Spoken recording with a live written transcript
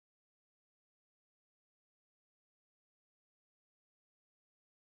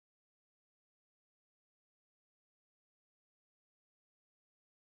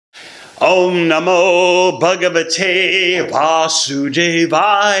Om Namo Bhagavate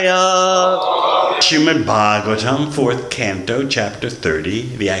Vasudevaya. Srimad Bhagavatam, 4th Canto, Chapter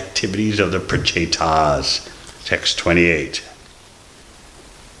 30, The Activities of the Prachetas, Text 28.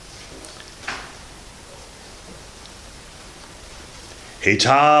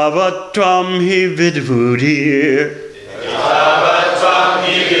 Hitavatvam hi vidvudir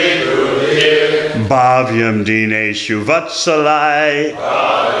Bhavyam dineshu vatsalai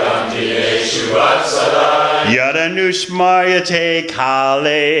Yadanusmaryate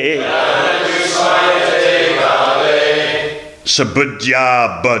kale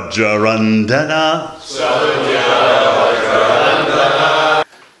Sabudya Bajrarandana.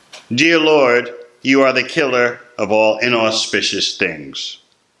 Dear Lord, you are the killer of all inauspicious things.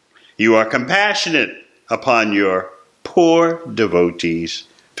 You are compassionate upon your poor devotees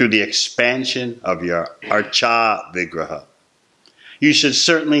through the expansion of your Archa Vigraha. You should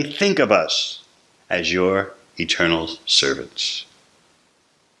certainly think of us as your eternal servants.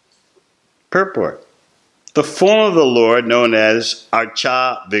 Purport. The form of the Lord, known as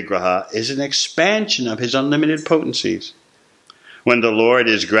Archa Vigraha, is an expansion of his unlimited potencies. When the Lord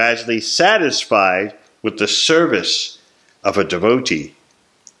is gradually satisfied with the service of a devotee,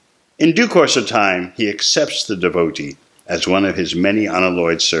 in due course of time, he accepts the devotee as one of his many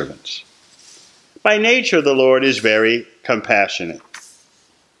unalloyed servants. By nature, the Lord is very compassionate.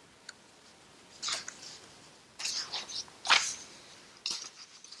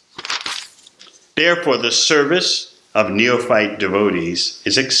 Therefore, the service of neophyte devotees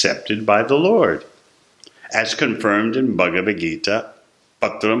is accepted by the Lord, as confirmed in Bhagavad Gita,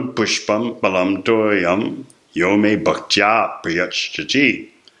 Patram Pushpam Balam Toyam Yome Bhaktya Priyachchati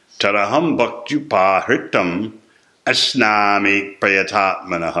Taraham Bhaktyupahritam Asnami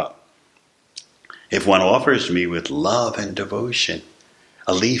Prayatatmanaha. If one offers me with love and devotion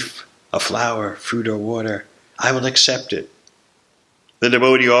a leaf, a flower, fruit, or water, I will accept it. The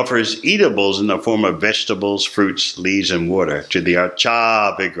devotee offers eatables in the form of vegetables, fruits, leaves, and water to the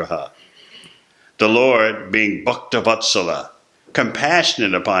Archa Vigraha. The Lord, being Bhakta Vatsala,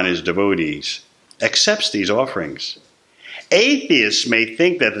 compassionate upon his devotees, accepts these offerings. Atheists may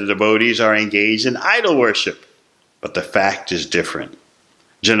think that the devotees are engaged in idol worship, but the fact is different.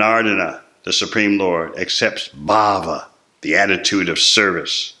 Janardana, the Supreme Lord, accepts bhava, the attitude of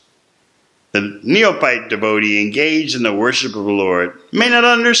service. The neophyte devotee engaged in the worship of the Lord may not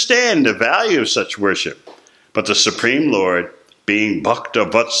understand the value of such worship, but the Supreme Lord, being Bhakta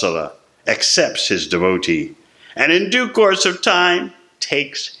Vatsala, accepts his devotee, and in due course of time,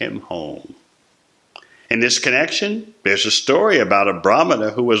 takes him home. In this connection, there's a story about a Brahmana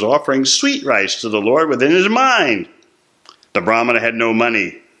who was offering sweet rice to the Lord within his mind. The Brahmana had no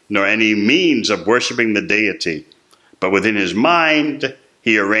money, nor any means of worshiping the deity, but within his mind,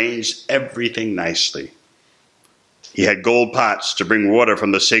 he arranged everything nicely. He had gold pots to bring water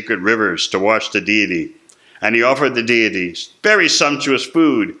from the sacred rivers to wash the deity, and he offered the deities very sumptuous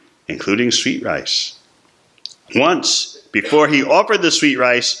food, including sweet rice. Once, before he offered the sweet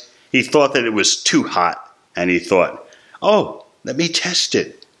rice, he thought that it was too hot, and he thought, "Oh, let me test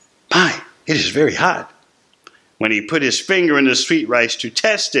it. My, it is very hot." When he put his finger in the sweet rice to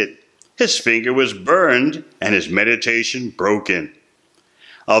test it, his finger was burned and his meditation broken.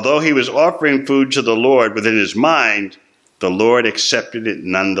 Although he was offering food to the Lord within his mind, the Lord accepted it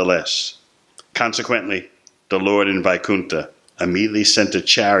nonetheless. Consequently, the Lord in Vaikuntha immediately sent a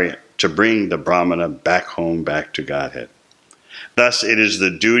chariot to bring the Brahmana back home, back to Godhead. Thus, it is the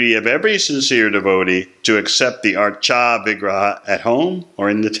duty of every sincere devotee to accept the Archa Vigraha at home or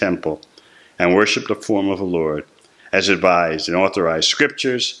in the temple and worship the form of the Lord, as advised in authorized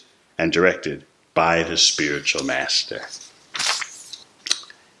scriptures and directed by the spiritual master.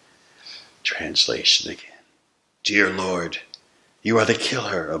 Translation again. Dear Lord, you are the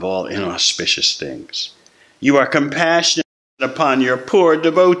killer of all inauspicious things. You are compassionate upon your poor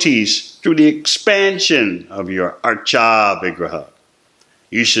devotees through the expansion of your Archa Vigraha.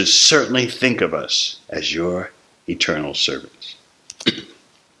 You should certainly think of us as your eternal servants.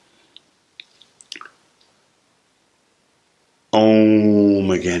 Om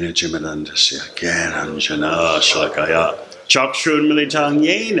Gyanajimandasya Gyananjana Shalakaya Chakshun Militang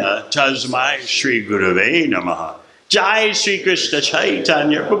Yena Tasmai Shri Gurave Namaha. Jai Sri Krishna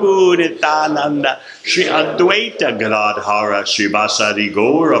Chaitanya Prabhu Nityananda Sri Advaita Gadadhara Sri Vasari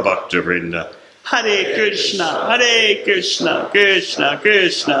Gaura Bhakta Vrinda. Hare Krishna, Krishna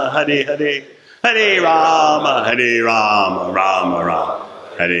Krishna, Hare Hare, Hare Rama, Rama Rama,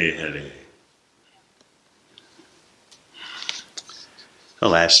 Hare Hare.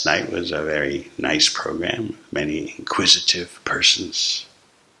 Well, last night was a very nice program, many inquisitive persons.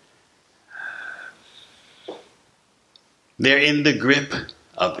 They're in the grip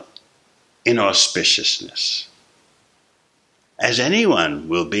of inauspiciousness, as anyone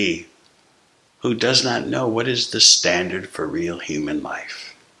will be who does not know what is the standard for real human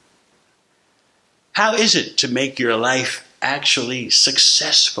life. How is it to make your life actually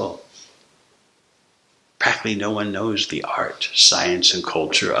successful? Practically no one knows the art, science, and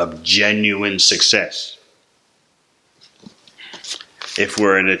culture of genuine success. If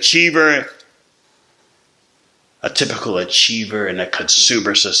we're an achiever, a typical achiever in a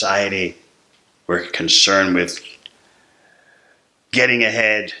consumer society, we're concerned with getting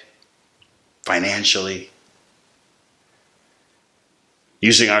ahead financially,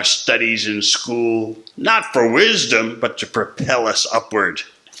 using our studies in school, not for wisdom, but to propel us upward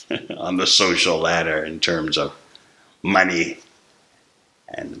on the social ladder in terms of money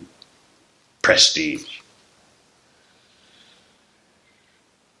and prestige.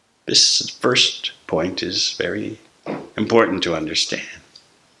 This first point is very important to understand.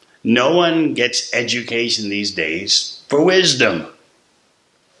 No one gets education these days for wisdom.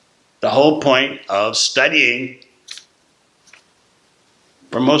 The whole point of studying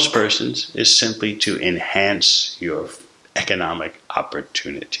for most persons is simply to enhance your economic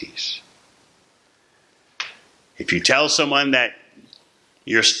opportunities. If you tell someone that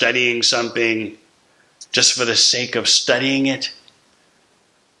you're studying something just for the sake of studying it,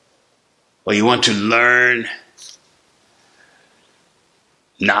 or you want to learn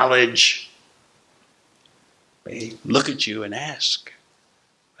knowledge, they look at you and ask,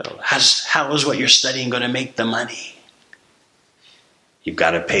 well, how is what you're studying going to make the money? You've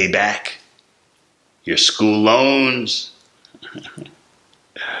got to pay back your school loans.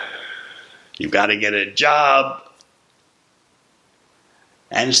 You've got to get a job.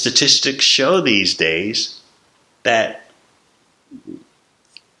 And statistics show these days that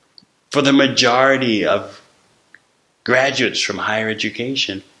for the majority of graduates from higher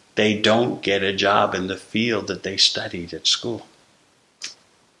education, they don't get a job in the field that they studied at school.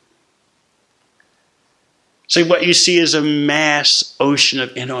 So what you see is a mass ocean of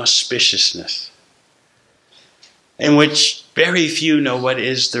inauspiciousness, in which very few know what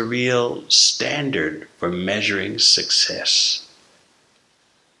is the real standard for measuring success.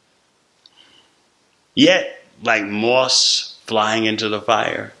 Yet, like moths flying into the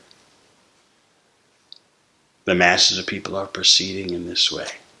fire, the masses of people are proceeding in this way.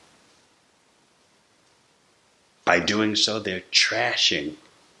 By doing so, they're trashing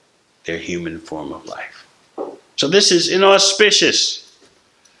their human form of life. So this is inauspicious.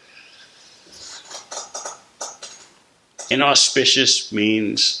 Inauspicious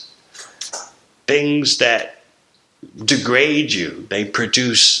means things that degrade you. They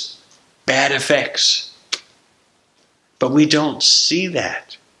produce bad effects. But we don't see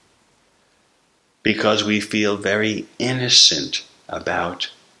that because we feel very innocent about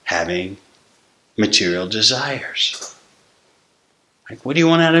having material desires. Like, what do you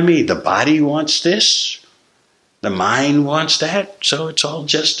want out of me? The body wants this. The mind wants that, so it's all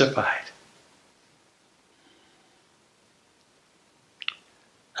justified.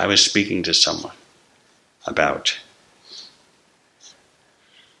 I was speaking to someone about,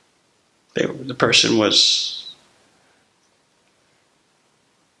 the person was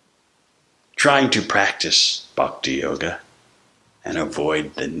trying to practice bhakti yoga and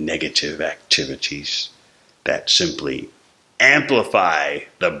avoid the negative activities that simply amplify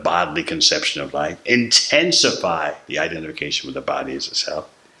the bodily conception of life, intensify the identification with the body as a self.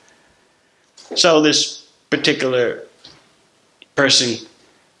 So this particular person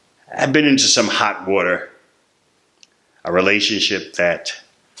had been into some hot water, a relationship that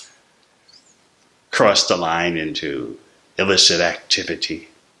crossed the line into illicit activity.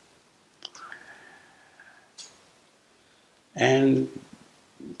 And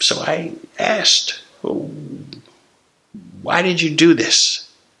so I asked, why did you do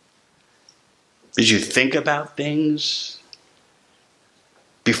this? Did you think about things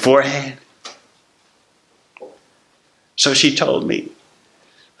beforehand? So she told me,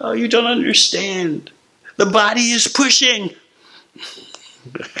 oh, you don't understand. The body is pushing.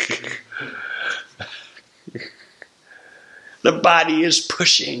 The body is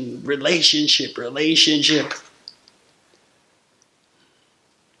pushing. Relationship.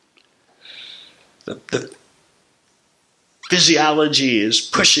 The physiology is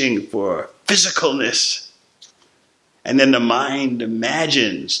pushing for physicalness. And then the mind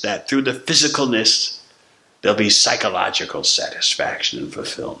imagines that through the physicalness, there'll be psychological satisfaction and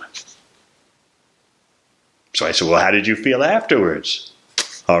fulfillment. So I said, well, how did you feel afterwards?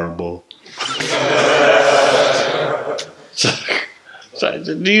 Horrible. So I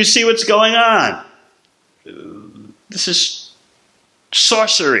said, do you see what's going on? This is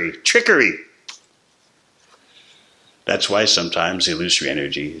sorcery, trickery. That's why sometimes illusory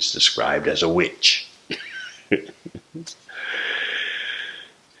energy is described as a witch.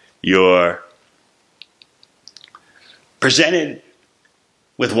 You're presented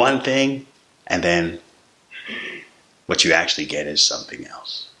with one thing, and then what you actually get is something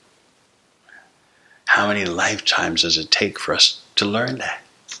else. How many lifetimes does it take for us to learn that?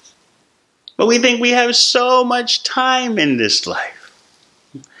 But we think we have so much time in this life.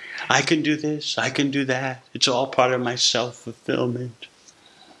 I can do this, I can do that. It's all part of my self-fulfillment.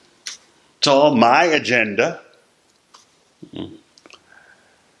 It's all my agenda.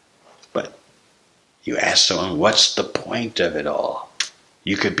 But you ask someone, what's the point of it all?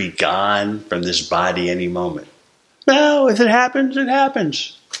 You could be gone from this body any moment. Well, if it happens, it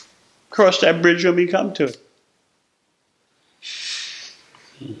happens. Cross that bridge when we come to it.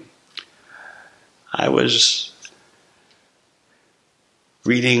 I was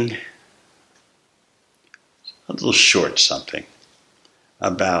reading a little short something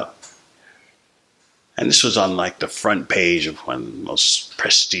about, and this was on like the front page of one of the most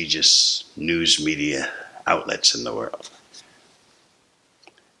prestigious news media outlets in the world.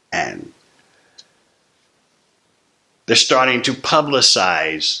 And they're starting to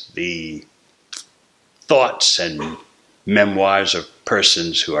publicize the thoughts and memoirs of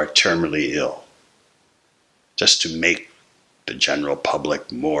persons who are terminally ill, just to make the general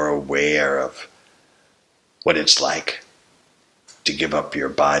public more aware of what it's like to give up your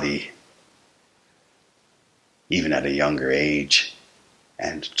body, even at a younger age.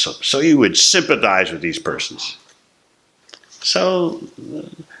 And so you would sympathize with these persons. So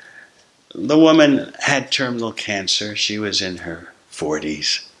the woman had terminal cancer. She was in her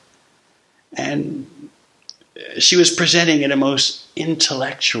 40s. And she was presenting in a most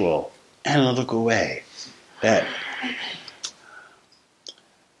intellectual, analytical way that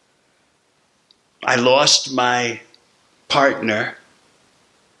I lost my partner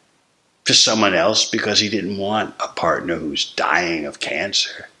to someone else because he didn't want a partner who's dying of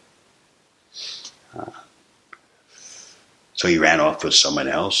cancer. So he ran off with someone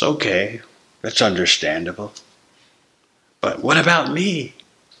else. Okay, that's understandable. But what about me?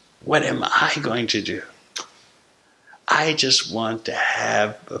 What am I going to do? I just want to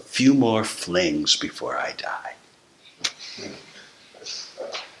have a few more flings before I die.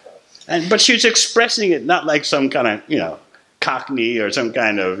 But she was expressing it not like some kind of, Cockney or some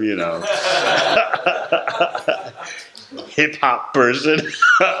kind of, hip-hop person.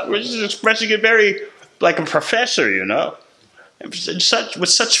 She's expressing it very like a professor, with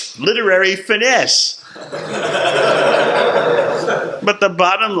such literary finesse. But the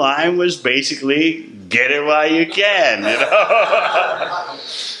bottom line was basically, get it while you can,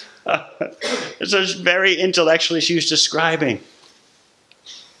 So it's very intellectually she was describing.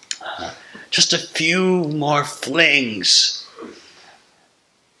 Just a few more flings.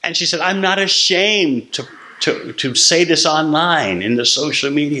 And she said, I'm not ashamed to say this online in the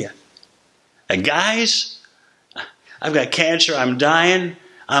social media. And guys, I've got cancer, I'm dying,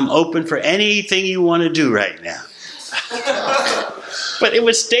 I'm open for anything you want to do right now. But it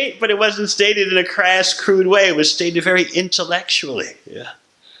wasn't stated in a crass, crude way. It was stated very intellectually. Yeah.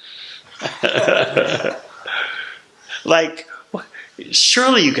 Like,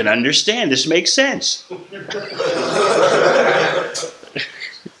 surely you can understand. This makes sense.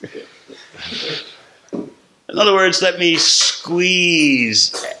 In other words, let me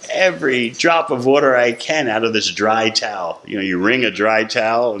squeeze every drop of water I can out of this dry towel. You wring a dry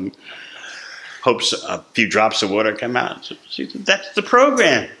towel and hope a few drops of water come out. So that's the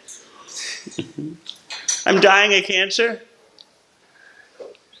program. I'm dying of cancer.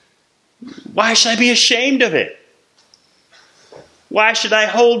 Why should I be ashamed of it? Why should I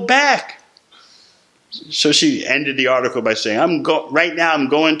hold back? So she ended the article by saying, right now I'm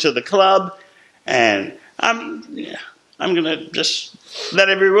going to the club and I'm going to just let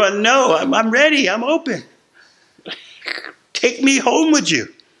everyone know I'm ready, I'm open. Take me home with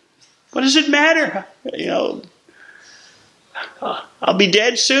you. What does it matter? I'll be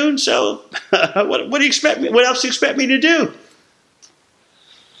dead soon, so what do you expect me? What else do you expect me to do?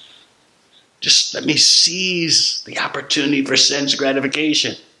 Just let me seize the opportunity for sense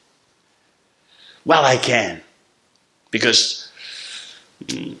gratification while I can.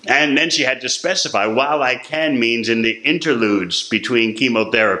 And then she had to specify, while I can means in the interludes between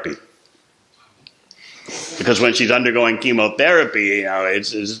chemotherapy. Because when she's undergoing chemotherapy,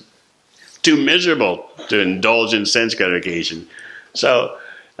 it's too miserable to indulge in sense gratification. So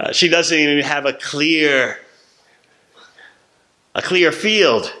she doesn't even have a clear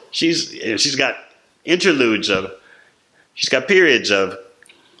field. She's got interludes of she's got periods of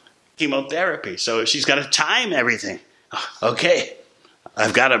chemotherapy, so she's got to time everything. Okay,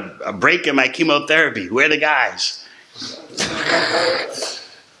 I've got a break in my chemotherapy. Where are the guys?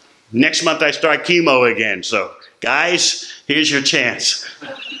 Next month I start chemo again, so guys, here's your chance.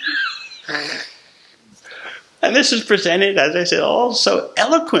 And this is presented, as I said, all so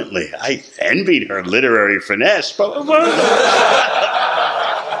eloquently. I envied her literary finesse, but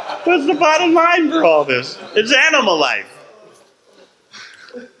what's the bottom line for all this? It's animal life.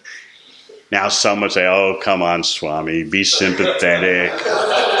 Now some would say, oh, come on, Swami, be sympathetic.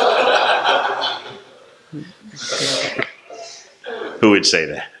 Who would say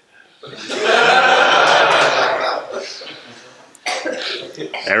that?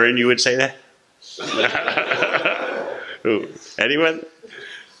 Aaron, you would say that? Who? Anyone?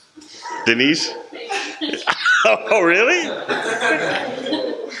 Denise? Oh, really?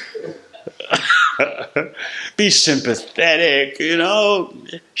 Be sympathetic, you know.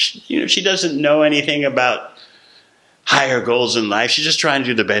 She doesn't know anything about higher goals in life. She's just trying to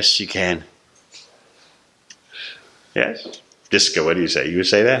do the best she can. Yes? Disco, what do you say? You would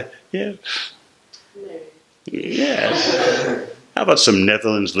say that? Yeah. No. Yes. How about some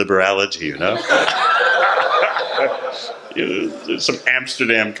Netherlands liberality, you know? Some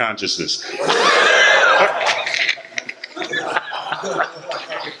Amsterdam consciousness.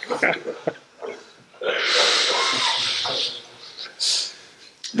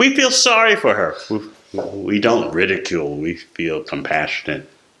 We feel sorry for her. We don't ridicule. We feel compassionate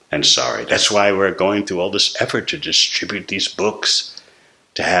and sorry. That's why we're going through all this effort to distribute these books,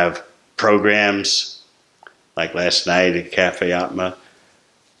 to have programs like last night at Cafe Atma.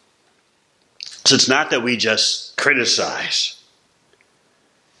 So it's not that we just criticize.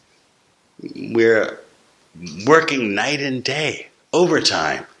 We're working night and day,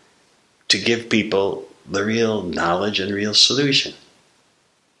 overtime, to give people the real knowledge and real solution.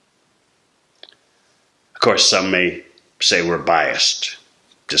 Of course, some may say we're biased.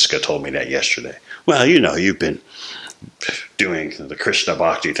 Jessica told me that yesterday. Well, you know, you've been doing the Krishna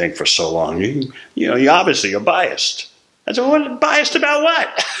Bhakti thing for so long. You obviously you're biased. I said, well, biased about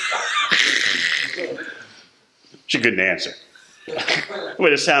what? She couldn't answer.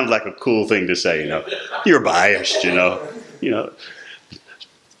 Well, it sounds like a cool thing to say, you know. You're biased, you know.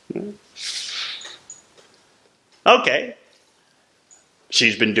 Okay.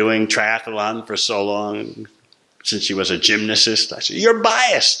 She's been doing triathlon for so long, since she was a gymnast. I said, you're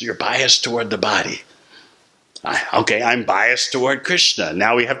biased. You're biased toward the body. Okay, I'm biased toward Krishna.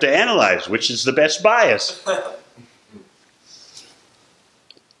 Now we have to analyze which is the best bias.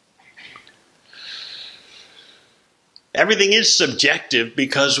 Everything is subjective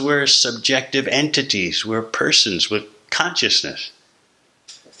because we're subjective entities. We're persons with consciousness.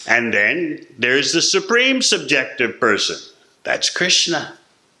 And then there's the supreme subjective person. That's Krishna.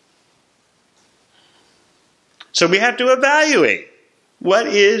 So we have to evaluate what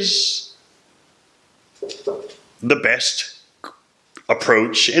is the best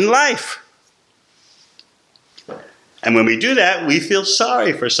approach in life. And when we do that, we feel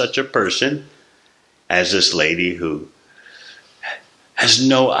sorry for such a person as this lady who has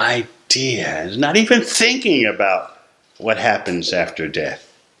no idea, is not even thinking about what happens after death.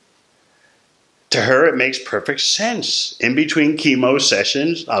 To her, it makes perfect sense. In between chemo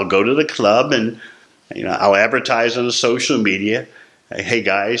sessions, I'll go to the club and I'll advertise on the social media. Hey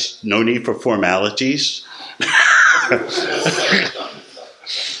guys, no need for formalities.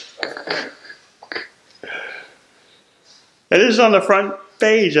 It is on the front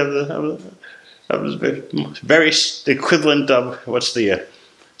page of the very equivalent of what's the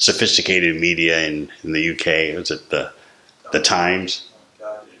sophisticated media in the UK? Is it the Times?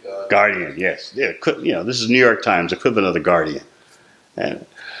 Guardian, yes. Yeah, this is New York Times, equivalent of the Guardian. And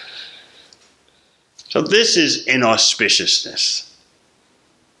so this is inauspiciousness.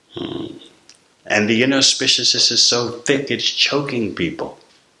 And the inauspiciousness is so thick, it's choking people.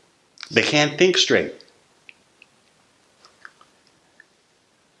 They can't think straight.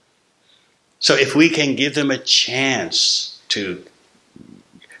 So if we can give them a chance to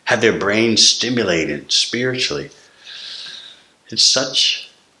have their brain stimulated spiritually, it's such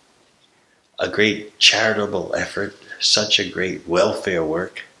a great charitable effort, such a great welfare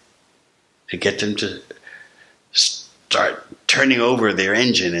work to get them to start turning over their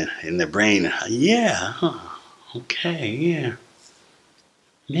engine in their brain. Yeah, okay, yeah.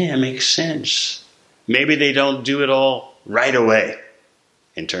 Yeah, makes sense. Maybe they don't do it all right away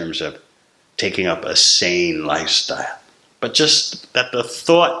in terms of taking up a sane lifestyle, but just that the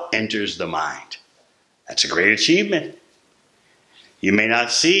thought enters the mind. That's a great achievement. You may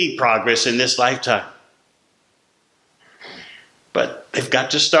not see progress in this lifetime, But they've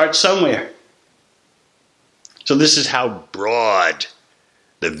got to start somewhere. So this is how broad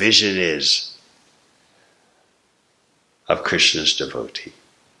the vision is of Krishna's devotee.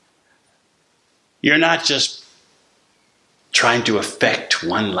 You're not just trying to affect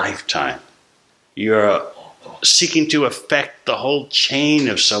one lifetime. You're seeking to affect the whole chain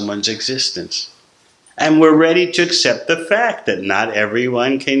of someone's existence. And we're ready to accept the fact that not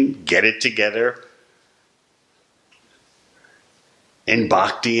everyone can get it together in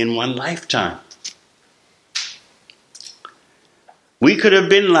bhakti in one lifetime. We could have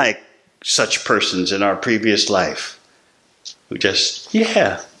been like such persons in our previous life who just,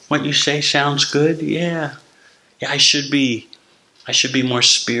 yeah, what you say sounds good, yeah. Yeah, I should be more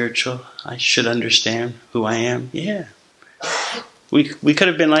spiritual. I should understand who I am. Yeah. We could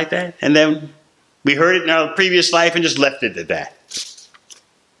have been like that. And then we heard it in our previous life and just left it at that.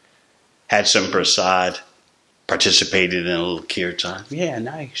 Had some prasad, participated in a little kirtan. Yeah,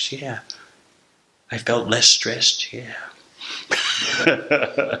 nice, yeah. I felt less stressed, yeah.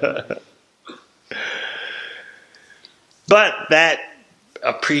 But that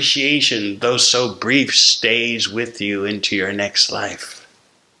appreciation, though so brief, stays with you into your next life.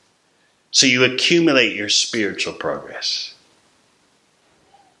 So you accumulate your spiritual progress.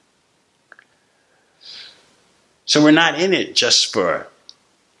 So we're not in it just for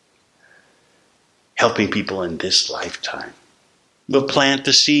helping people in this lifetime. We'll plant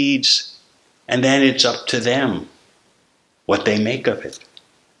the seeds, and then it's up to them what they make of it.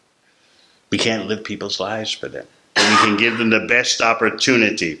 We can't live people's lives for them. But we can give them the best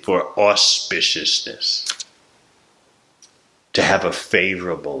opportunity for auspiciousness, to have a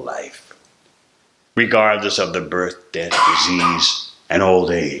favorable life, regardless of the birth, death, disease, and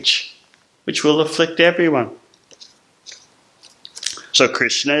old age, which will afflict everyone. So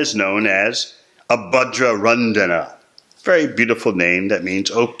Krishna is known as Abhadra Randana. Very beautiful name that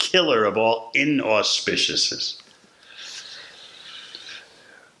means, O killer of all inauspiciousness.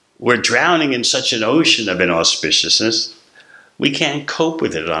 We're drowning in such an ocean of inauspiciousness, we can't cope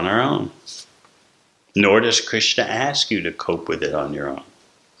with it on our own. Nor does Krishna ask you to cope with it on your own.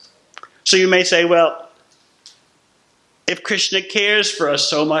 So you may say, well, if Krishna cares for us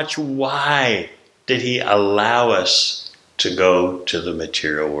so much, why did he allow us to go to the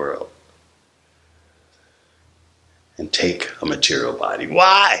material world and take a material body?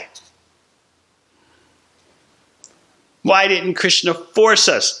 Why? Why didn't Krishna force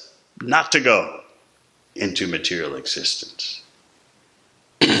us not to go into material existence?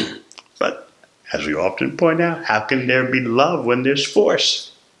 But, as we often point out, how can there be love when there's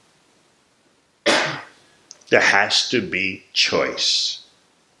force? There has to be choice.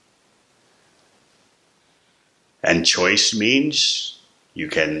 And choice means you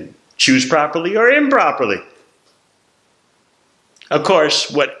can choose properly or improperly. Of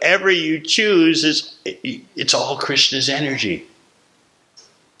course, whatever you choose, it's all Krishna's energy.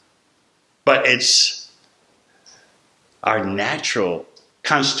 But it's our natural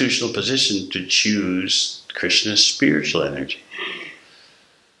constitutional position to choose Krishna's spiritual energy.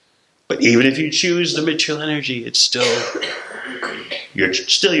 But even if you choose the material energy, it's still you're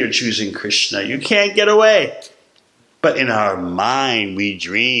choosing Krishna. You can't get away. But in our mind, we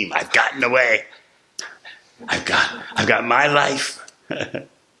dream, I've gotten away. I've got my life.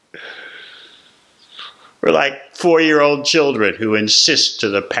 We're like 4-year-old children who insist to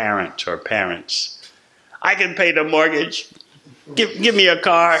the parent or parents, I can pay the mortgage. Give me a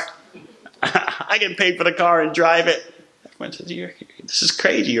car. I can pay for the car and drive it. Everyone says, this is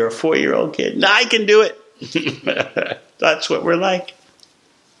crazy. You're a 4-year-old kid. No, I can do it. That's what we're like.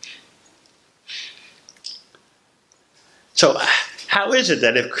 So how is it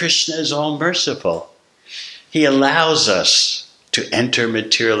that if Krishna is all merciful, he allows us to enter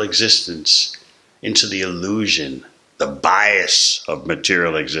material existence into the illusion, the bias of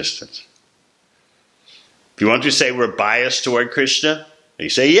material existence? If you want to say we're biased toward Krishna, you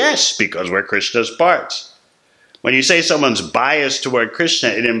say yes, because we're Krishna's parts. When you say someone's biased toward Krishna,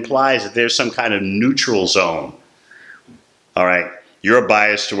 it implies that there's some kind of neutral zone. All right, you're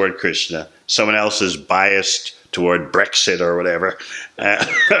biased toward Krishna. Someone else is biased toward Brexit or whatever.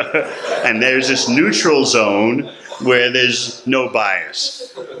 And there's this neutral zone where there's no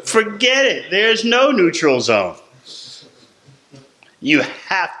bias. Forget it. There's no neutral zone. You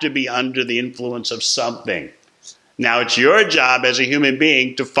have to be under the influence of something. Now it's your job as a human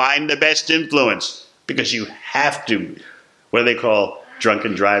being to find the best influence, because you have to. What do they call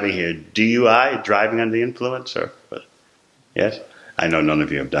drunken driving here? DUI, driving under the influence? Or yes? I know none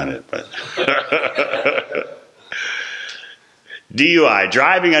of you have done it, but DUI,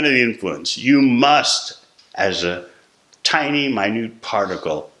 driving under the influence. You must, as a tiny, minute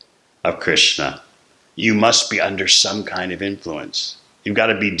particle of Krishna, you must be under some kind of influence. You've got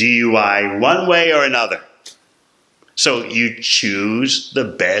to be DUI one way or another. So you choose the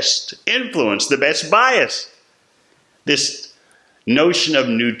best influence, the best bias. This notion of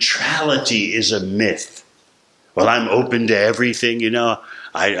neutrality is a myth. Well, I'm open to everything,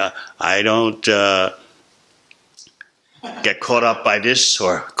 I don't get caught up by this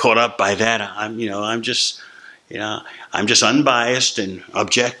or caught up by that. I'm just unbiased and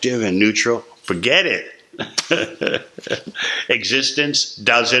objective and neutral. Forget it. Existence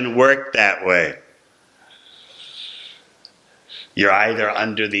doesn't work that way. You're either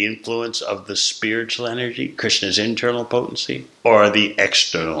under the influence of the spiritual energy, Krishna's internal potency, or the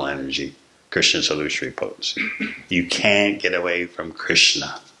external energy, Krishna's illusory potency. You can't get away from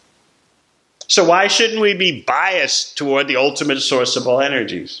Krishna. So why shouldn't we be biased toward the ultimate source of all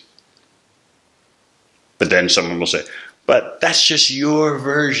energies? But then someone will say, but that's just your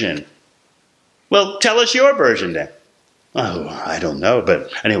version. Well, tell us your version then. Oh, I don't know, but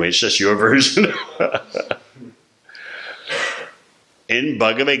anyway, it's just your version. In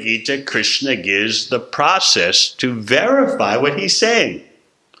Bhagavad Gita, Krishna gives the process to verify what he's saying.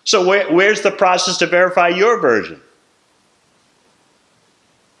 So where's the process to verify your version?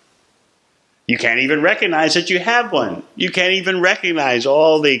 You can't even recognize that you have one. You can't even recognize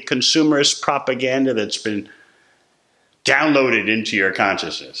all the consumerist propaganda that's been downloaded into your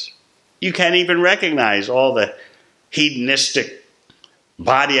consciousness. You can't even recognize all the hedonistic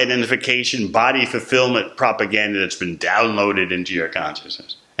body identification, body fulfillment propaganda that's been downloaded into your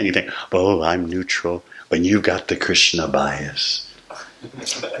consciousness. And you think, oh, I'm neutral, when you've got the Krishna bias.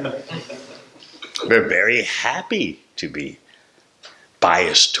 We're very happy to be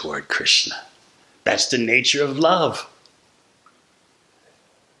biased toward Krishna. That's the nature of love.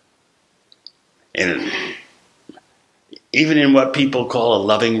 And even in what people call a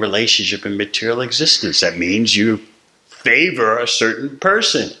loving relationship in material existence, that means you favor a certain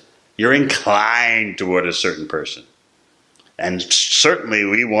person. You're inclined toward a certain person. And certainly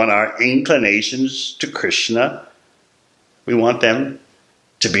we want our inclinations to Krishna, we want them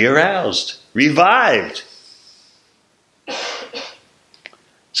to be aroused, revived.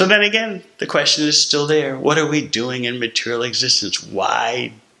 So then again, the question is still there. What are we doing in material existence?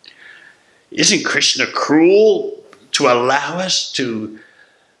 Why? Isn't Krishna cruel to allow us to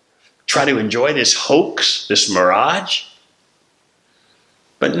try to enjoy this hoax, this mirage?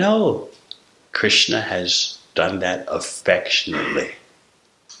 But no, Krishna has done that affectionately.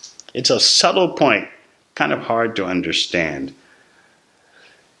 It's a subtle point, kind of hard to understand.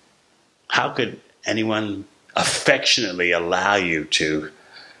 How could anyone affectionately allow you to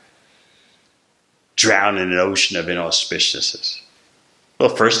drown in an ocean of inauspiciousness? Well,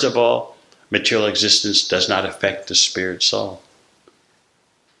 first of all, material existence does not affect the spirit soul.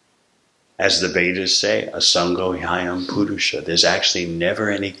 As the Vedas say, asango hyam purusha, there's actually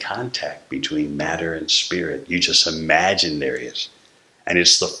never any contact between matter and spirit. You just imagine there is. And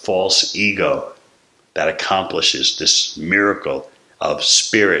it's the false ego that accomplishes this miracle of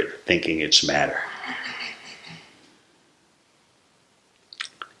spirit thinking it's matter.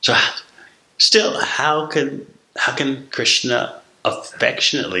 So still, how can Krishna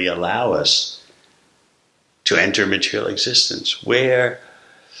affectionately allow us to enter material existence? Where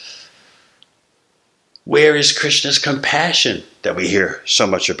is Krishna's compassion that we hear so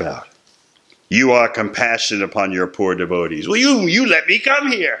much about? You are compassionate upon your poor devotees. Well, you let me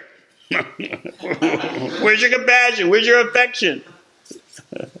come here. Where's your compassion? Where's your affection?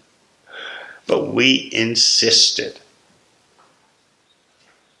 But we insisted.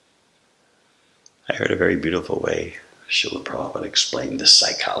 I heard a very beautiful way Srila Prabhupada explained this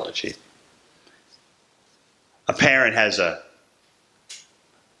psychology. A parent has a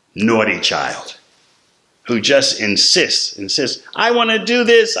naughty child who just insists, I want to do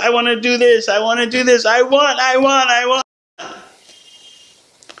this, I want to do this, I want to do this, I want.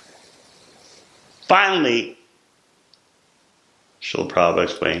 Finally, Srila Prabhupada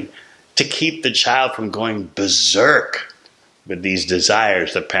explained, to keep the child from going berserk with these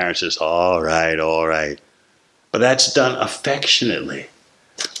desires, the parent says, all right. But that's done affectionately.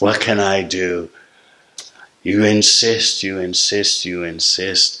 What can I do? You insist.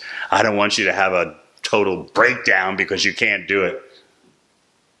 I don't want you to have a total breakdown because you can't do it.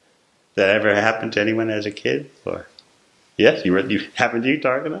 Did that ever happen to anyone as a kid? Or yes, you happened to you,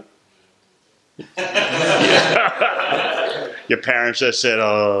 Targana? Your parents just said,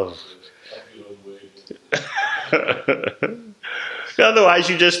 oh. Otherwise,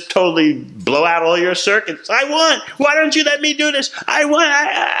 you just totally blow out all your circuits. Why don't you let me do this?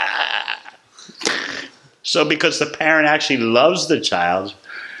 So because the parent actually loves the child,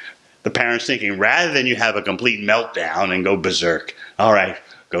 the parent's thinking, rather than you have a complete meltdown and go berserk, all right,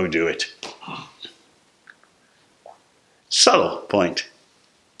 go do it. Subtle point.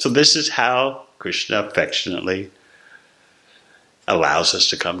 So this is how Krishna affectionately allows us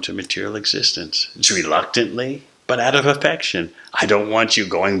to come to material existence. It's reluctantly, but out of affection. I don't want you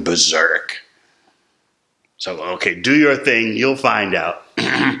going berserk. So, okay, do your thing, you'll find out.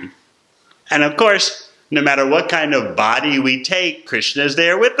 And of course, no matter what kind of body we take, Krishna is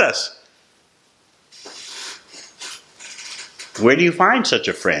there with us. Where do you find such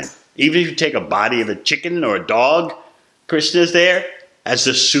a friend? Even if you take a body of a chicken or a dog, Krishna is there as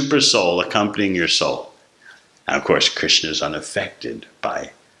the super soul accompanying your soul. And of course, Krishna is unaffected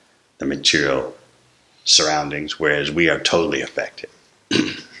by the material surroundings, whereas we are totally affected.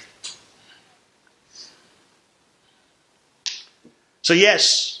 So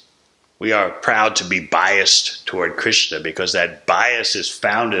yes, we are proud to be biased toward Krishna because that bias is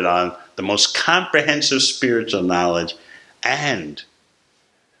founded on the most comprehensive spiritual knowledge and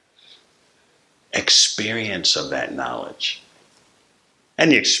experience of that knowledge.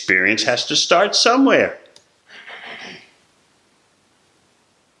 And the experience has to start somewhere.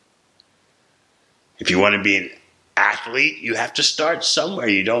 If you want to be an athlete, you have to start somewhere.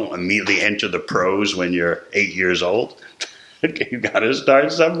 You don't immediately enter the pros when you're 8 years old. You've got to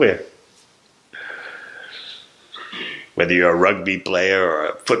start somewhere. Whether you're a rugby player or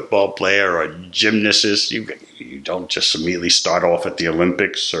a football player or a gymnast, you don't just immediately start off at the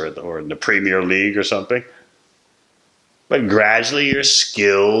Olympics or in the Premier League or something. But gradually your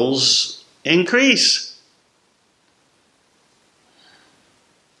skills increase.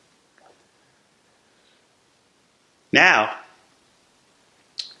 Now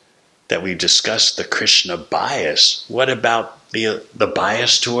that we've discussed the Krishna bias, what about the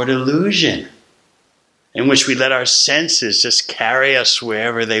bias toward illusion? In which we let our senses just carry us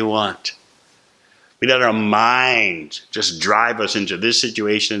wherever they want. We let our mind just drive us into this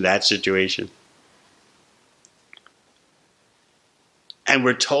situation and that situation. And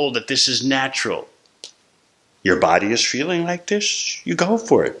we're told that this is natural. Your body is feeling like this, you go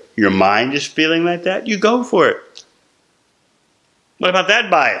for it. Your mind is feeling like that, you go for it. What about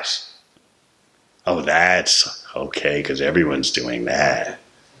that bias? Oh, that's okay, because everyone's doing that.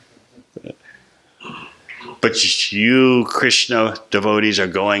 But you, Krishna devotees, are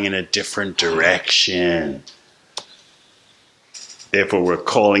going in a different direction. Therefore, we're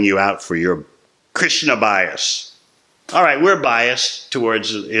calling you out for your Krishna bias. All right, we're biased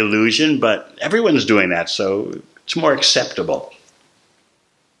towards illusion, but everyone's doing that, so it's more acceptable.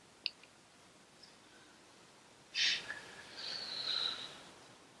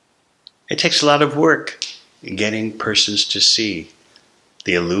 It takes a lot of work in getting persons to see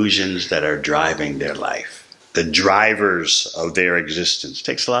the illusions that are driving their life. The drivers of their existence. It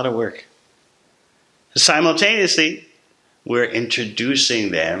takes a lot of work. Simultaneously, we're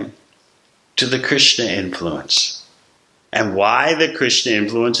introducing them to the Krishna influence and why the Krishna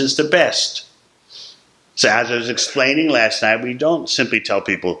influence is the best. So as I was explaining last night, we don't simply tell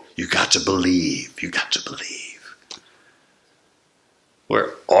people, you got to believe, you got to believe.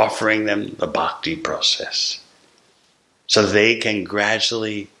 We're offering them the bhakti process so they can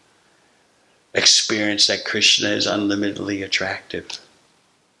gradually experience that Krishna is unlimitedly attractive.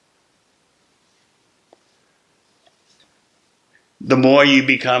 The more you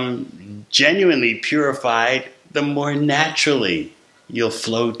become genuinely purified, the more naturally you'll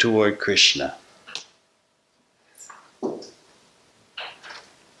flow toward Krishna.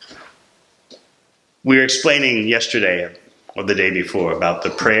 We were explaining yesterday or the day before about the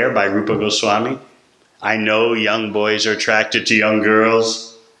prayer by Rupa Goswami. I know young boys are attracted to young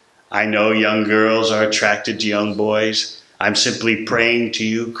girls. I know young girls are attracted to young boys. I'm simply praying to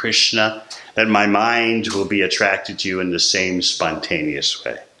you, Krishna, that my mind will be attracted to you in the same spontaneous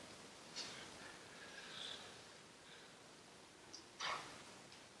way.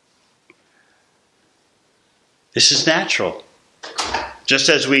 This is natural. Just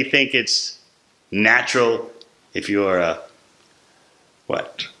as we think it's natural if you're a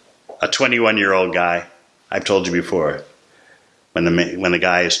 21-year-old guy. I've told you before, when the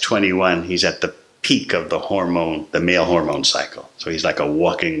guy is 21, he's at the peak of the male hormone cycle. So he's like a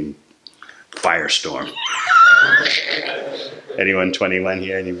walking firestorm. Anyone 21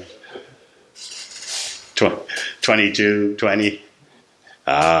 here? Anyone? 22, 20?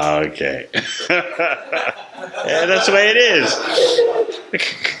 Ah, okay. Yeah, that's the way it is.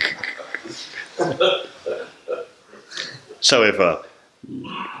 So if a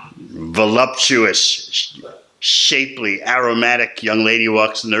voluptuous, shapely, aromatic young lady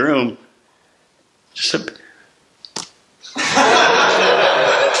walks in the room,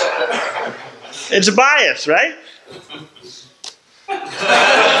 It's a bias, right?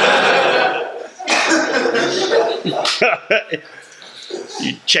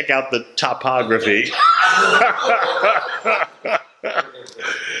 You check out the topography.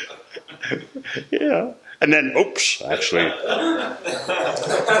 Yeah. And then, oops, actually,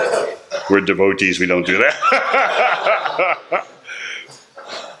 we're devotees, we don't do that.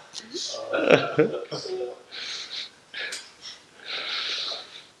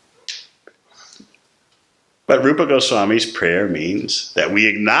 But Rupa Goswami's prayer means that we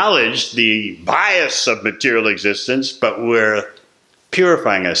acknowledge the bias of material existence, but we're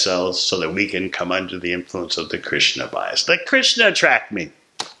purifying ourselves so that we can come under the influence of the Krishna bias. Let Krishna attract me.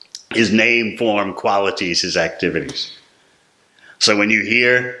 His name, form, qualities, his activities. So when you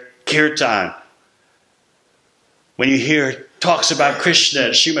hear kirtan, when you hear talks about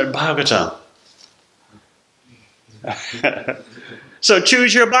Krishna, Srimad Bhagavatam. So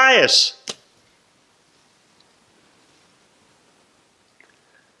choose your bias.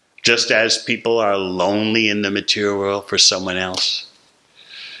 Just as people are lonely in the material world for someone else,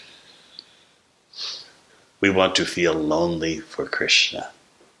 we want to feel lonely for Krishna.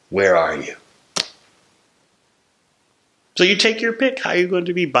 Where are you? So you take your pick, how you're going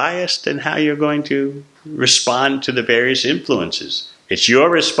to be biased and how you're going to respond to the various influences. It's your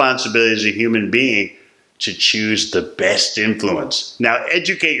responsibility as a human being to choose the best influence. Now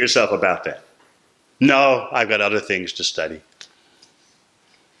educate yourself about that. No, I've got other things to study.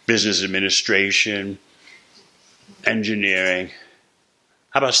 Business administration, engineering.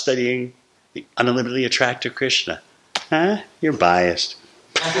 How about studying the unlimitedly attractive Krishna? Huh? You're biased.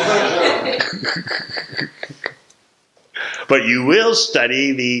 But you will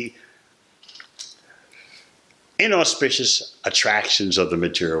study the inauspicious attractions of the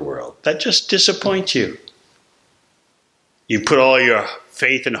material world that just disappoint you. You put all your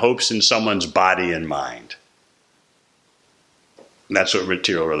faith and hopes in someone's body and mind. And that's what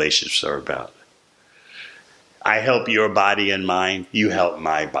material relationships are about. I help your body and mind, you help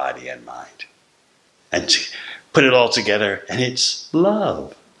my body and mind. And put it all together, and it's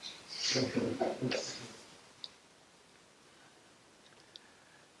love.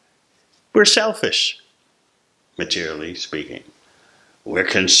 We're selfish, materially speaking. We're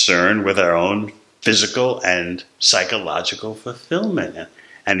concerned with our own physical and psychological fulfillment.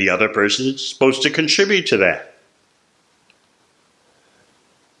 And the other person is supposed to contribute to that.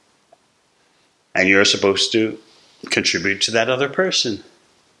 And you're supposed to contribute to that other person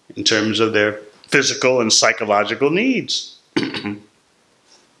in terms of their physical and psychological needs. And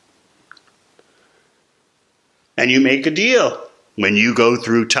you make a deal. When you go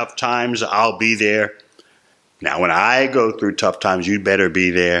through tough times, I'll be there. Now, when I go through tough times, you'd better be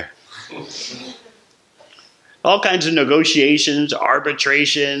there. All kinds of negotiations,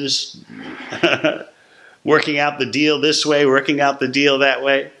 arbitrations, working out the deal this way, working out the deal that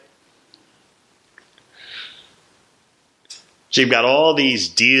way. So you've got all these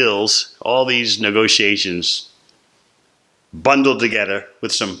deals, all these negotiations bundled together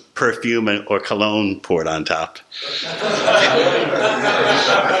with some perfume or cologne poured on top.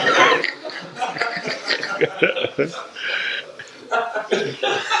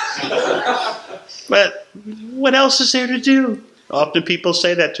 But what else is there to do? Often people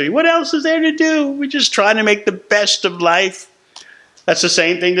say that to you. What else is there to do? We're just trying to make the best of life. That's the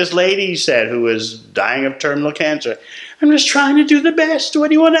same thing this lady said who was dying of terminal cancer. I'm just trying to do the best. What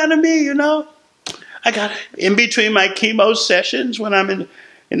do you want out of me, you know? I got in between my chemo sessions when I'm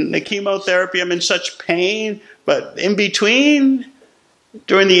in the chemotherapy, I'm in such pain. But in between,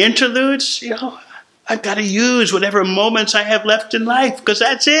 during the interludes, you know, I've got to use whatever moments I have left in life because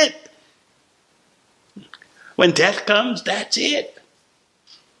that's it. When death comes, that's it.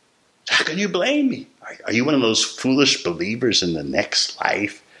 How can you blame me? Are you one of those foolish believers in the next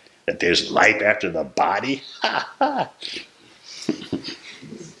life? That there's life after the body? Ha ha.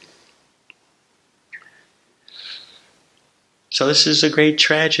 So this is a great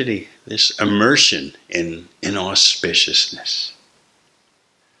tragedy, this immersion in inauspiciousness.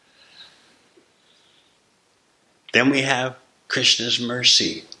 Then we have Krishna's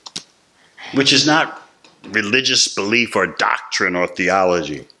mercy, which is not religious belief or doctrine or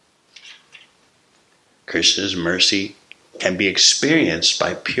theology. Krishna's mercy can be experienced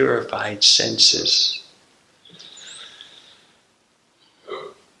by purified senses.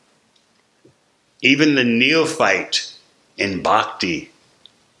 Even the neophyte in bhakti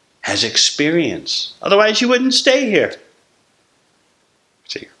has experience. Otherwise you wouldn't stay here.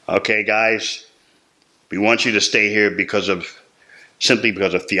 See, okay guys, we want you to stay here simply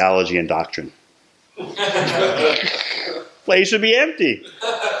because of theology and doctrine. Place would be empty.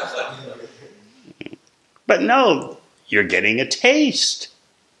 But no, you're getting a taste.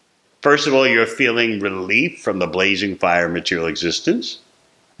 First of all, you're feeling relief from the blazing fire of material existence.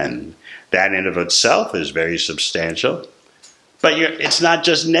 And that in of itself is very substantial. But it's not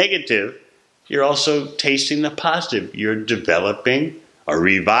just negative. You're also tasting the positive. You're developing or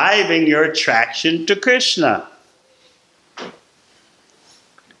reviving your attraction to Krishna.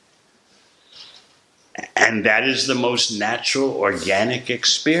 And that is the most natural, organic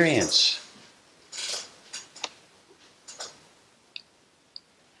experience.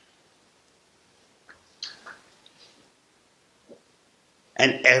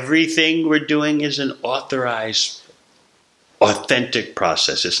 And everything we're doing is an authorized, authentic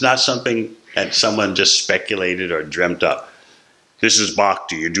process. It's not something that someone just speculated or dreamt up. This is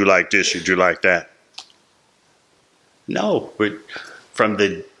bhakti. You do like this, you do like that. No, from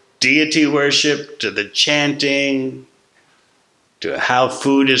the deity worship to the chanting to how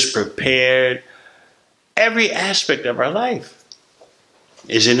food is prepared, every aspect of our life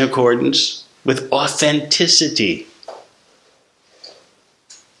is in accordance with authenticity.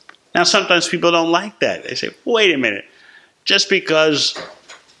 Now, sometimes people don't like that. They say, wait a minute. Just because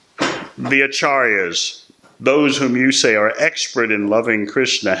the acharyas, those whom you say are expert in loving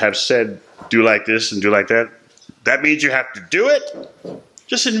Krishna, have said, do like this and do like that, that means you have to do it?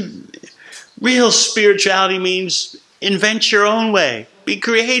 Just real spirituality means invent your own way. Be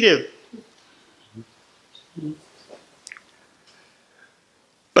creative.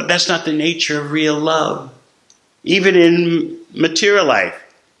 But that's not the nature of real love. Even in material life.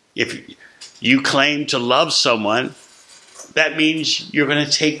 If you claim to love someone, that means you're going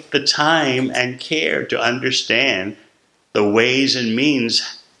to take the time and care to understand the ways and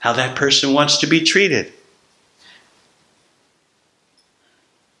means how that person wants to be treated.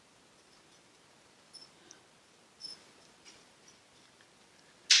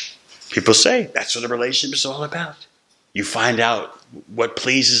 People say that's what a relationship is all about. You find out what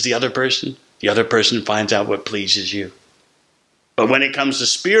pleases the other person finds out what pleases you. But when it comes to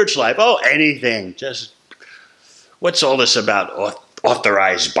spiritual life, anything. Just, what's all this about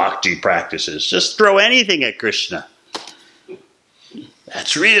authorized bhakti practices? Just throw anything at Krishna.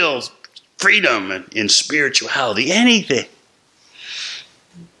 That's real freedom in spirituality, anything.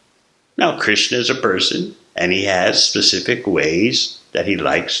 Now, Krishna is a person, and he has specific ways that he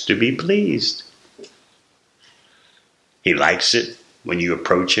likes to be pleased. He likes it when you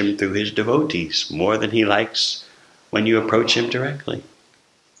approach him through his devotees, more than he likes when you approach him directly.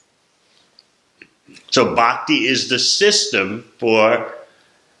 So bhakti is the system for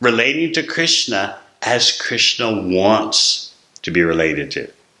relating to Krishna as Krishna wants to be related to.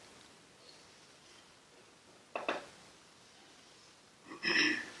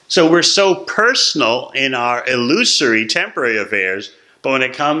 So we're so personal in our illusory temporary affairs, but when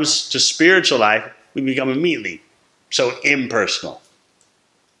it comes to spiritual life, we become immediately so impersonal.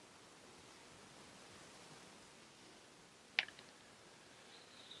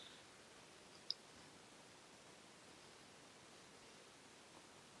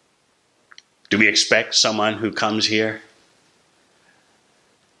 Do we expect someone who comes here,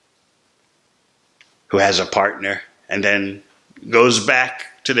 who has a partner, and then goes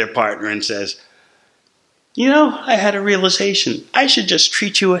back to their partner and says, you know, I had a realization. I should just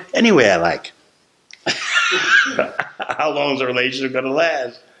treat you any way I like. How long is the relationship going to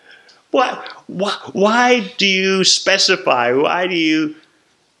last? Why do you specify? Why do you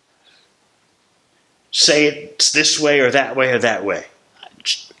say it's this way or that way or that way?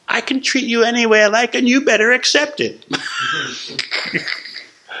 I can treat you any way I like, and you better accept it.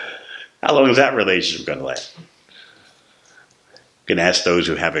 How long is that relationship going to last? You can ask those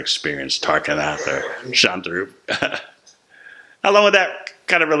who have experience, Tarkanath or Shantarup. How long would that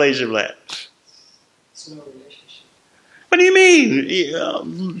kind of relationship last? It's no relationship. What do you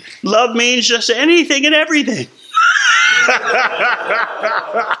mean? Love means just anything and everything.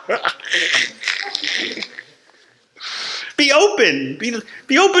 Be open.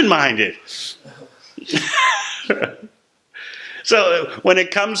 Be open-minded. So when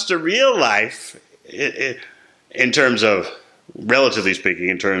it comes to real life, in terms of, relatively speaking,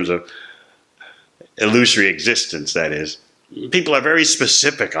 in terms of illusory existence, that is, people are very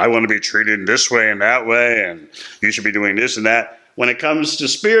specific. I want to be treated this way and that way, and you should be doing this and that. When it comes to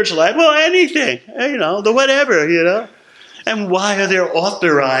spiritual life, well, anything, the whatever, And why are there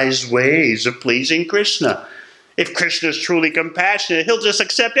authorized ways of pleasing Krishna? If Krishna is truly compassionate, he'll just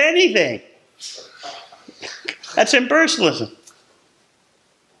accept anything. That's impersonalism.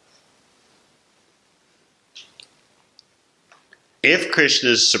 If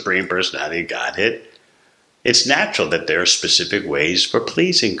Krishna is Supreme Personality, Godhead, it's natural that there are specific ways for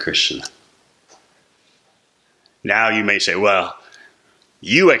pleasing Krishna. Now you may say, well,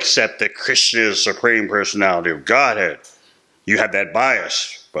 you accept that Krishna is the Supreme Personality of Godhead. You have that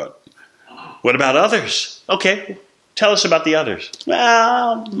bias, but what about others? Okay, tell us about the others.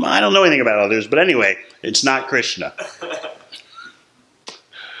 Well, I don't know anything about others, but anyway, it's not Krishna.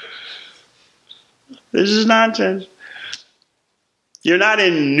 This is nonsense. You're not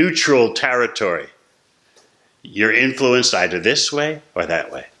in neutral territory. You're influenced either this way or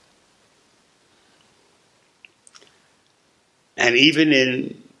that way. And even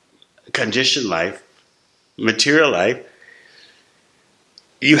in conditioned life, material life,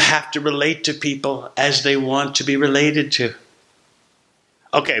 you have to relate to people as they want to be related to.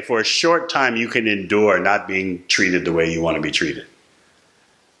 Okay, for a short time you can endure not being treated the way you want to be treated.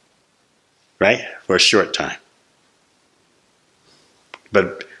 Right? For a short time.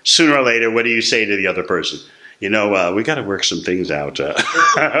 But sooner or later, what do you say to the other person? You know, we got to work some things out.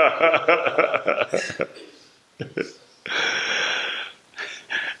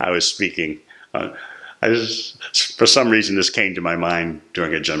 I was speaking. For some reason, this came to my mind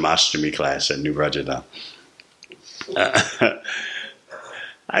during a Janmashtami class at New Rajadam.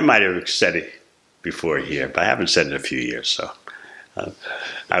 I might have said it before here, but I haven't said it in a few years. So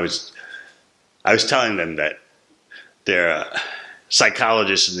I was telling them that their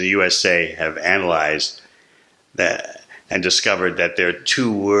psychologists in the USA have analyzed that and discovered that there are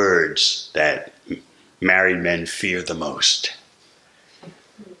two words that married men fear the most.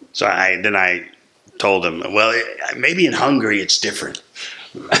 So then I told them, well, maybe in Hungary it's different.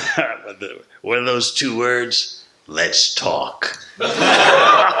 What are those two words? Let's talk. Because,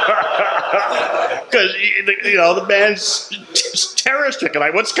 you know, the man's terror-stricken.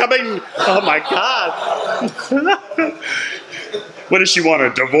 Like, what's coming? Oh, my God. What does she want, a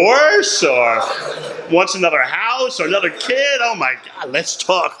divorce? Or wants another house or another kid? Oh, my God, let's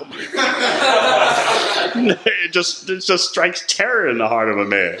talk. Oh, my God. It just strikes terror in the heart of a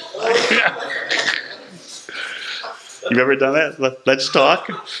man. You've ever done that? Let's talk?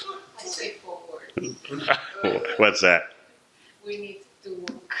 I say forward. What's that? We need to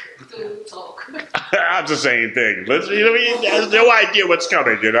talk. I'm the same thing. You know, he has no idea what's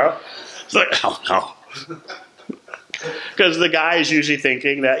coming, you know? It's like, oh, no. Because the guy is usually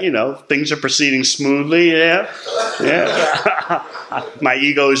thinking that, you know, things are proceeding smoothly, yeah. My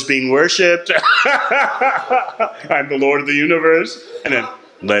ego is being worshipped. I'm the Lord of the universe. And then,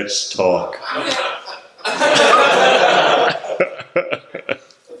 let's talk.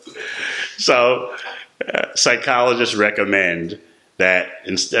 So, psychologists recommend that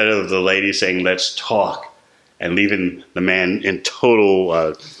instead of the lady saying, let's talk, and leaving the man in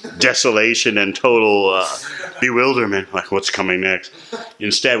total desolation and total bewilderment, like what's coming next.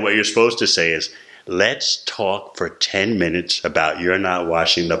 Instead, what you're supposed to say is, let's talk for 10 minutes about you're not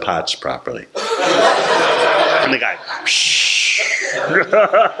washing the pots properly. And the guy, shh.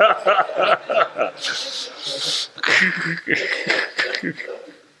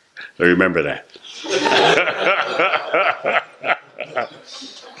 So remember that.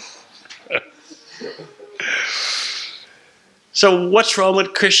 So what's wrong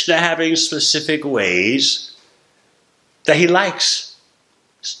with Krishna having specific ways that he likes?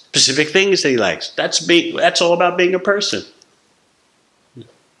 Specific things that he likes. That's all about being a person.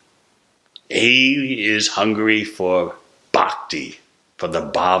 He is hungry for bhakti, for the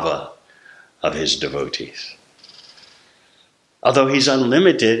bhava of his devotees. Although he's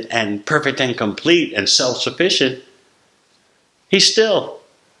unlimited and perfect and complete and self-sufficient, he still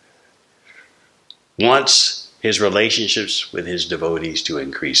wants his relationships with his devotees to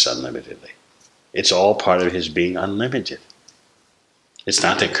increase unlimitedly. It's all part of his being unlimited. It's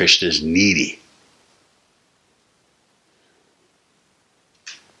not that Krishna is needy.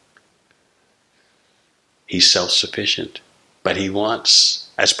 He's self-sufficient. But he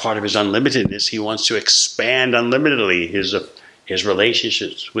wants, as part of his unlimitedness, he wants to expand unlimitedly his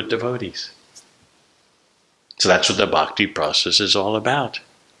relationships with devotees. So that's what the bhakti process is all about.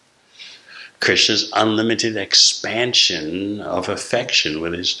 Krishna's unlimited expansion of affection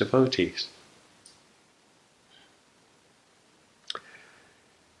with his devotees.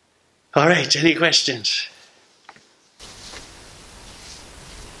 All right, any questions?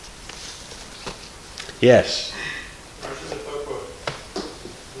 Yes.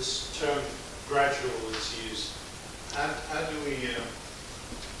 This term gradual is used. How do we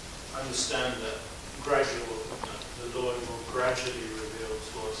understand that gradual, the Lord will gradually reveal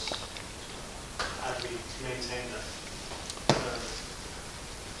to us? How do we maintain that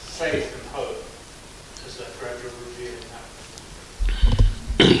faith and hope as that gradual revealing happens?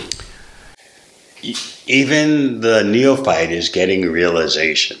 even the neophyte is getting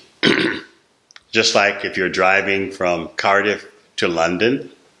realization. Just like if you're driving from Cardiff to London,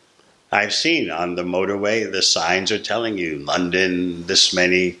 I've seen on the motorway the signs are telling you London this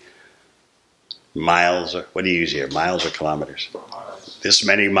many miles, or what do you use here, miles or kilometers? This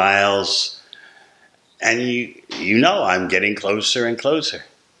many miles, and you know I'm getting closer and closer.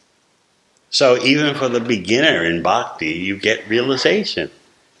 So even for the beginner in bhakti, you get realization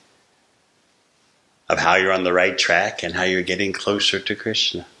of how you're on the right track and how you're getting closer to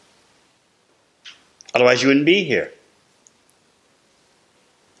Krishna. Otherwise you wouldn't be here.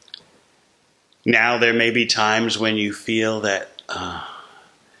 Now there may be times when you feel that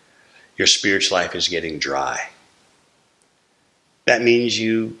your spiritual life is getting dry. That means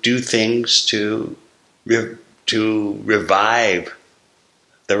you do things to revive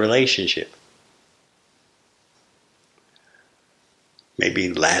the relationship.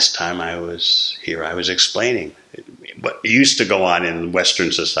 Maybe last time I was here, I was explaining what used to go on in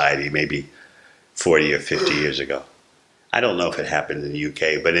Western society maybe 40 or 50 years ago. I don't know if it happened in the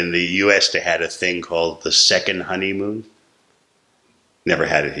UK, but in the US they had a thing called the second honeymoon. Never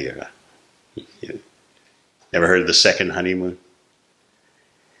had it here. Never heard of the second honeymoon?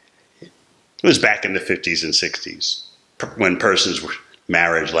 It was back in the 50s and 60s when persons'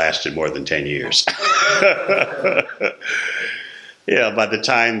 marriage lasted more than 10 years. Yeah, by the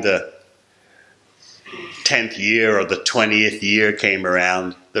time the 10th year or the 20th year came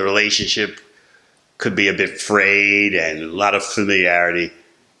around, the relationship could be a bit frayed and a lot of familiarity.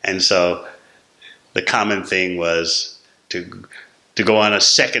 And so the common thing was to go on a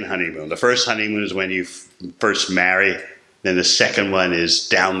second honeymoon. The first honeymoon is when you first marry. Then the second one is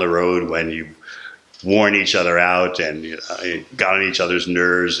down the road when you worn each other out and you got on each other's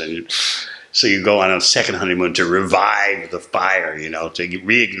nerves. And so you go on a second honeymoon to revive the fire, to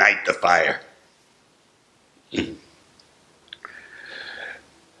reignite the fire.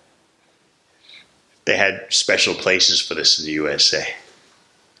 They had special places for this in the USA.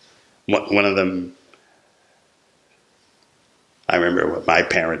 One of them, I remember what my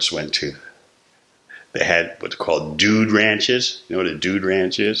parents went to. They had what's called dude ranches. You know what a dude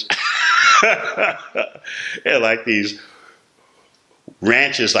ranch is? Yeah, like these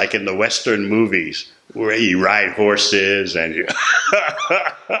ranches like in the Western movies where you ride horses and you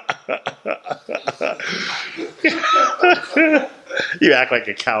you act like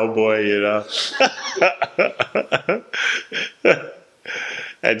a cowboy,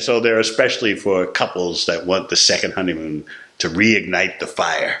 And so they're especially for couples that want the second honeymoon to reignite the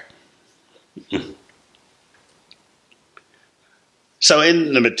fire. So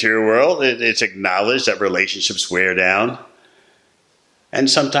in the material world, it's acknowledged that relationships wear down. And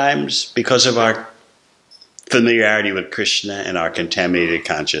sometimes, because of our familiarity with Krishna and our contaminated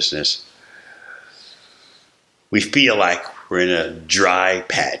consciousness, we feel like we're in a dry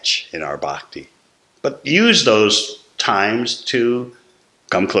patch in our bhakti. But use those times to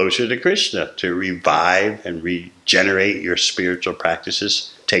come closer to Krishna, to revive and regenerate your spiritual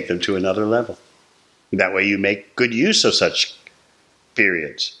practices, take them to another level. That way you make good use of such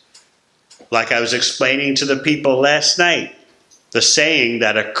periods. Like I was explaining to the people last night, the saying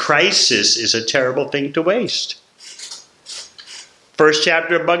that a crisis is a terrible thing to waste. First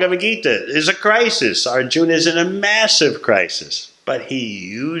chapter of Bhagavad Gita is a crisis. Arjuna is in a massive crisis, but he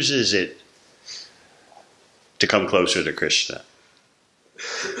uses it to come closer to Krishna.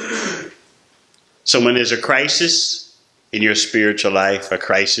 So when there's a crisis in your spiritual life, a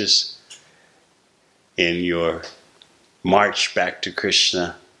crisis in your march back to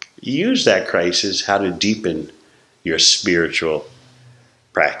Krishna, use that crisis how to deepen your spiritual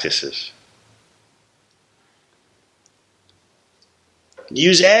practices.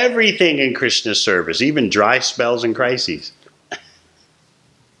 Use everything in Krishna's service, even dry spells and crises.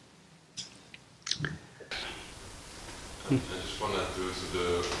 I just wondered, due to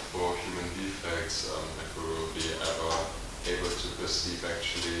the four human defects, if we will be ever able to perceive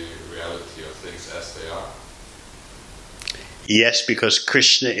actually reality of things as they are. Yes, because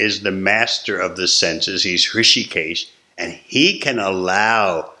Krishna is the master of the senses. He's Hrishikesh, and he can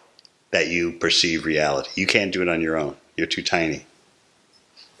allow that you perceive reality. You can't do it on your own. You're too tiny.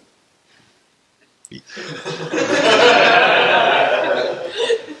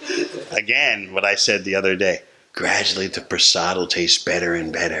 Again, what I said the other day, gradually the prasad will taste better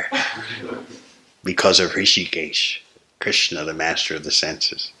and better because of Hrishikesh, Krishna, the master of the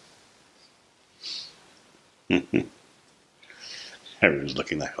senses. Everyone's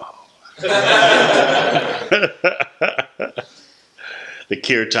looking like, oh. The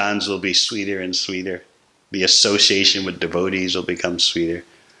kirtans will be sweeter and sweeter. The association with devotees will become sweeter.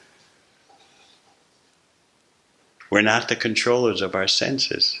 We're not the controllers of our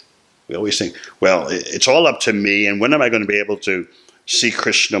senses. We always think, well, it's all up to me, and when am I going to be able to see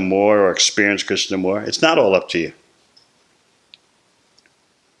Krishna more or experience Krishna more? It's not all up to you.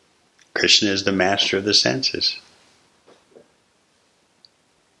 Krishna is the master of the senses.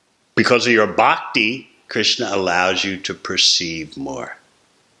 Because of your bhakti, Krishna allows you to perceive more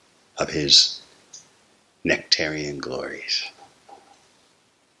of his nectarian glories.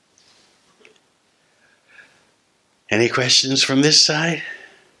 Any questions from this side?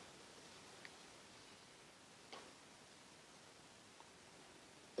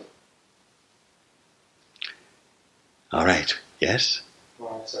 All right. Yes?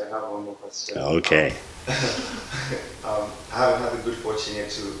 Well, so I have one more question. Okay. I haven't had the good fortune yet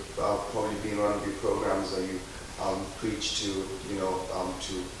to probably be in one of your programs where you preach to,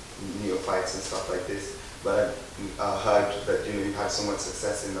 to neophytes and stuff like this. But I heard that, you've had so much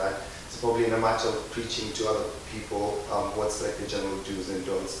success in that. So probably in a matter of preaching to other people, what's like the general do's and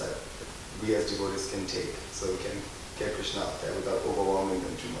don'ts that we as devotees can take so we can get Krishna out there without overwhelming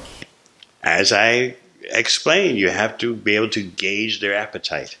them too much? As I explained, you have to be able to gauge their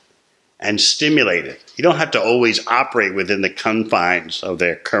appetite and stimulate it. You don't have to always operate within the confines of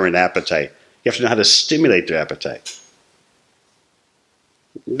their current appetite. You have to know how to stimulate their appetite.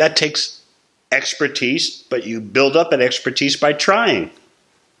 That takes expertise, but you build up that expertise by trying.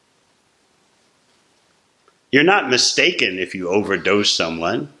 You're not mistaken if you overdose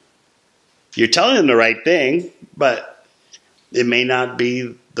someone. You're telling them the right thing, but it may not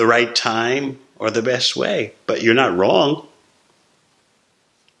be the right time or the best way. But you're not wrong.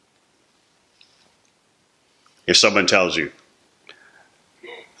 If someone tells you,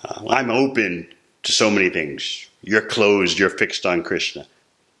 I'm open to so many things, you're closed, you're fixed on Krishna,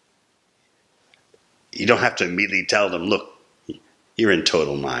 you don't have to immediately tell them, look, you're in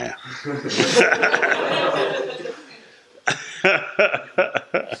total Maya.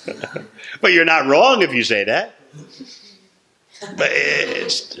 But you're not wrong if you say that.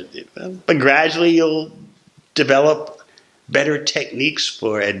 But gradually you'll develop better techniques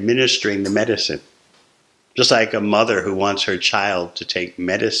for administering the medicine. Just like a mother who wants her child to take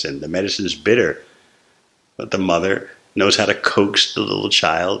medicine. The medicine's bitter, but the mother knows how to coax the little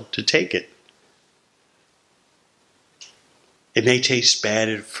child to take it. It may taste bad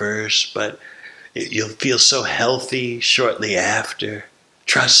at first, but you'll feel so healthy shortly after.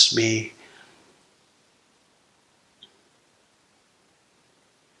 Trust me.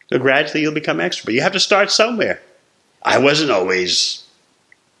 So gradually you'll become expert. But you have to start somewhere. I wasn't always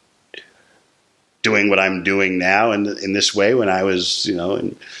doing what I'm doing now in this way when I was, I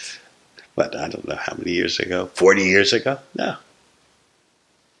don't know how many years ago, 40 years ago? No.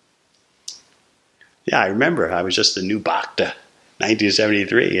 Yeah, I remember I was just a new bhakta,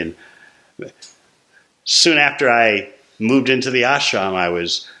 1973, and soon after I moved into the ashram, I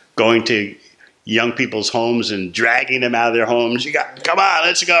was going to young people's homes and dragging them out of their homes. Come on,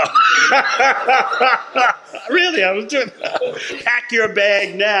 let's go. Really, I was doing that. Pack your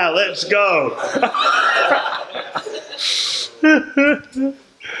bag now, let's go.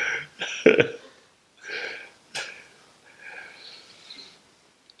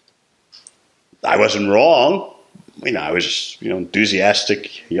 I wasn't wrong. I was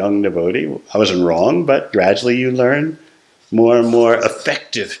enthusiastic young devotee. I wasn't wrong, but gradually you learn more and more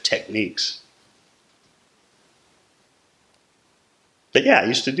effective techniques. But yeah, I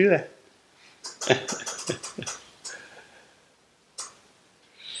used to do that.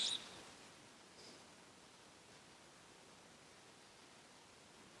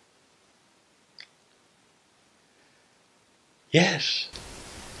 Yes.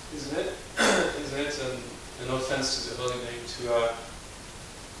 Isn't it an offense to the holy name to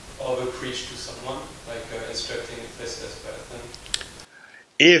over-preach to someone, like instructing if this is bad thing?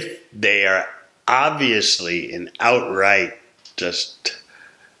 If they are obviously and outright just,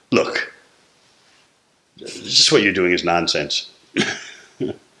 look, just what you're doing is nonsense.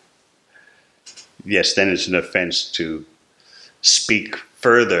 Yes, then it's an offense to speak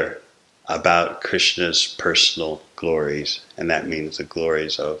further about Krishna's personal glories, and that means the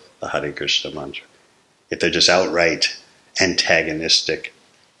glories of the Hare Krishna mantra. If they're just outright antagonistic.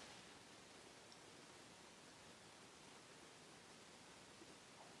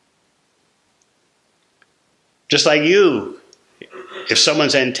 Just like you, if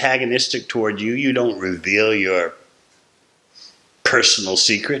someone's antagonistic toward you, you don't reveal your personal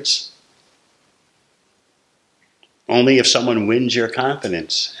secrets. Only if someone wins your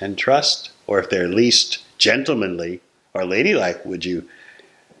confidence and trust, or if they're at least gentlemanly or ladylike, would you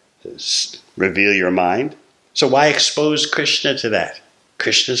reveal your mind. So why expose Krishna to that?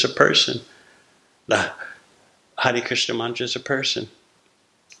 Krishna's a person. The Hare Krishna mantra is a person.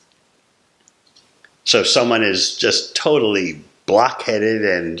 So if someone is just totally blockheaded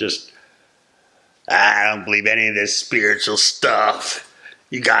and just, I don't believe any of this spiritual stuff.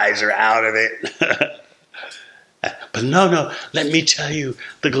 You guys are out of it. But no, let me tell you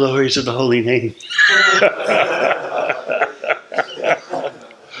the glories of the holy name.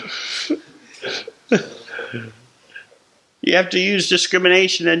 You have to use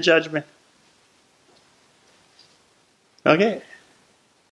discrimination and judgment. Okay?